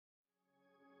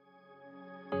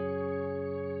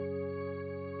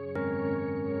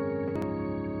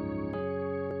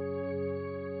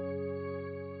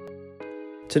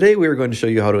Today we are going to show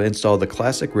you how to install the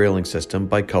Classic Railing System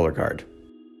by ColorGuard.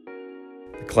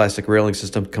 The Classic Railing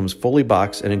System comes fully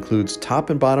boxed and includes top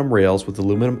and bottom rails with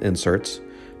aluminum inserts,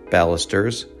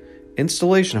 balusters,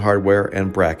 installation hardware,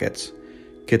 and brackets.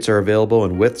 Kits are available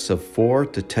in widths of 4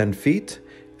 to 10 feet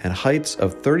and heights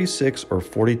of 36 or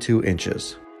 42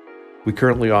 inches. We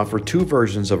currently offer two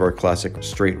versions of our Classic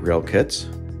Straight Rail kits.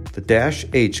 The Dash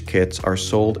H kits are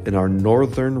sold in our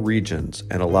northern regions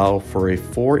and allow for a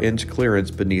 4-inch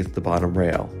clearance beneath the bottom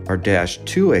rail. Our Dash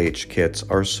 2H kits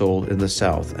are sold in the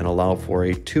south and allow for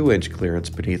a 2-inch clearance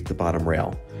beneath the bottom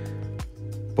rail.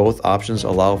 Both options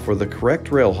allow for the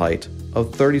correct rail height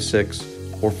of 36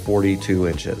 or 42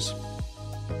 inches.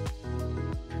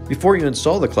 Before you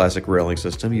install the Classic Railing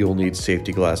System, you will need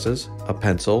safety glasses, a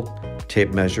pencil, tape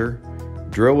measure,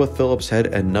 drill with Phillips head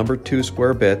and number 2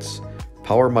 square bits,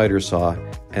 power miter saw,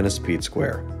 and a speed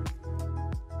square.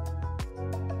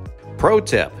 Pro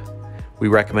tip: we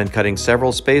recommend cutting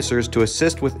several spacers to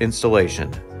assist with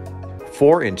installation.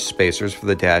 4-inch spacers for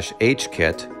the Dash H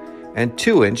kit and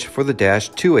 2-inch for the Dash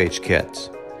 2H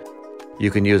kits. You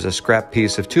can use a scrap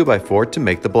piece of 2x4 to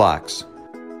make the blocks.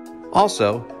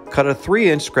 Also, cut a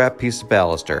 3-inch scrap piece of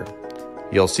baluster.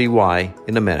 You'll see why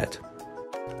in a minute.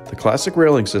 The Classic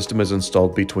Railing System is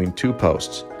installed between two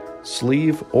posts,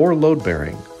 sleeve or load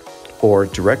bearing, or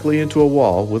directly into a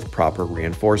wall with proper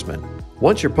reinforcement.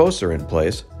 Once your posts are in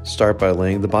place, start by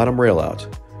laying the bottom rail out.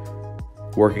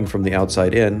 Working from the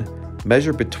outside in,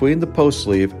 measure between the post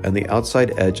sleeve and the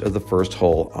outside edge of the first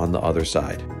hole on the other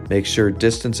side. Make sure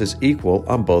distance is equal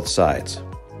on both sides.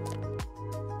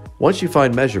 Once you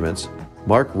find measurements,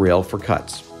 mark rail for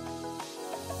cuts.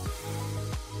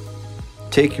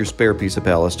 Take your spare piece of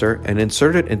baluster and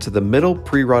insert it into the middle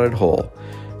pre-rotted hole.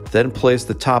 Then place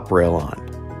the top rail on.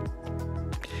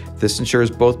 This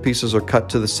ensures both pieces are cut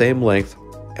to the same length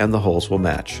and the holes will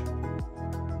match.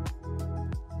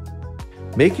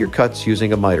 Make your cuts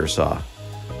using a miter saw.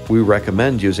 We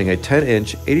recommend using a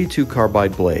 10-inch 82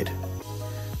 carbide blade.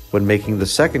 When making the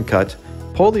second cut,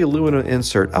 pull the aluminum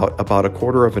insert out about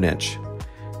 1/4 inch.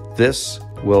 This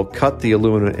will cut the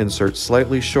aluminum insert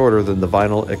slightly shorter than the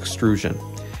vinyl extrusion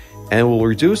and will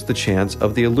reduce the chance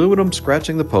of the aluminum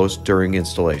scratching the post during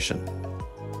installation.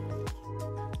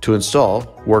 To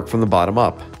install, work from the bottom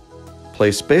up.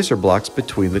 Place spacer blocks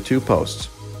between the two posts.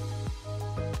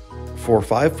 For a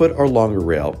 5-foot or longer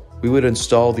rail, we would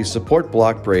install the support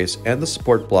block brace and the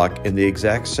support block in the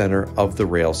exact center of the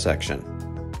rail section.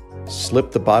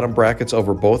 Slip the bottom brackets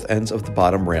over both ends of the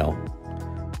bottom rail.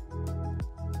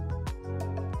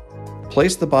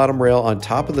 Place the bottom rail on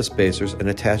top of the spacers and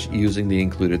attach using the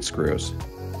included screws.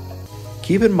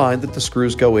 Keep in mind that the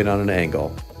screws go in on an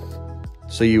angle,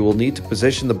 so you will need to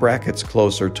position the brackets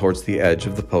closer towards the edge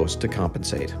of the post to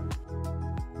compensate.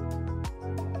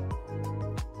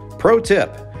 Pro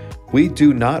tip: we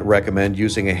do not recommend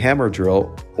using a hammer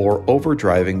drill or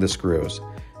overdriving the screws.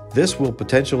 This will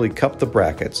potentially cup the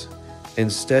brackets.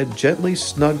 Instead, gently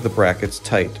snug the brackets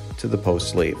tight to the post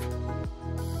sleeve.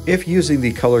 If using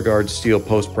the ColorGuard steel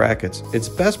post brackets, it's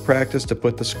best practice to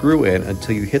put the screw in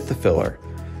until you hit the filler.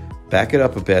 Back it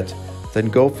up a bit, then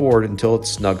go forward until it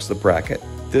snugs the bracket.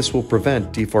 This will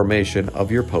prevent deformation of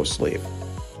your post sleeve.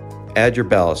 Add your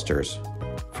balusters.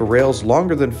 For rails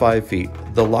longer than 5 feet,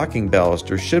 the locking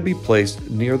baluster should be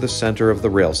placed near the center of the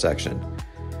rail section.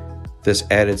 This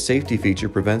added safety feature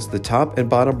prevents the top and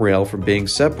bottom rail from being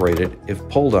separated if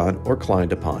pulled on or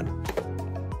climbed upon.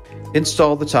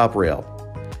 Install the top rail.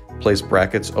 Place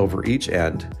brackets over each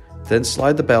end, then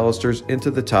slide the balusters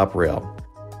into the top rail.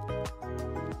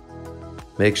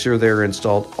 Make sure they are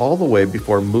installed all the way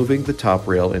before moving the top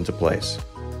rail into place.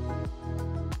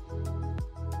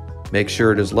 Make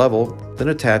sure it is level, then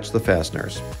attach the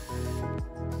fasteners.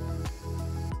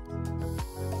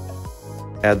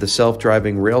 Add the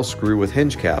self-driving rail screw with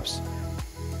hinge caps,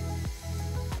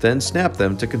 then snap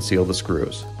them to conceal the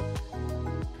screws.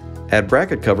 Add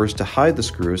bracket covers to hide the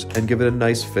screws and give it a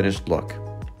nice finished look.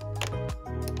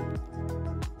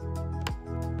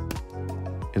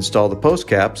 Install the post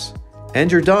caps, and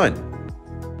you're done!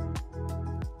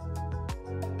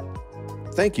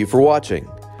 Thank you for watching.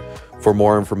 For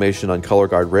more information on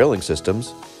ColorGuard railing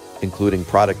systems, including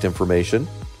product information,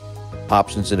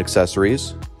 options and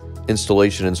accessories,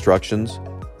 installation instructions,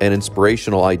 and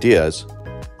inspirational ideas,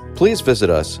 please visit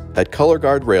us at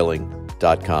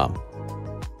colorguardrailing.com.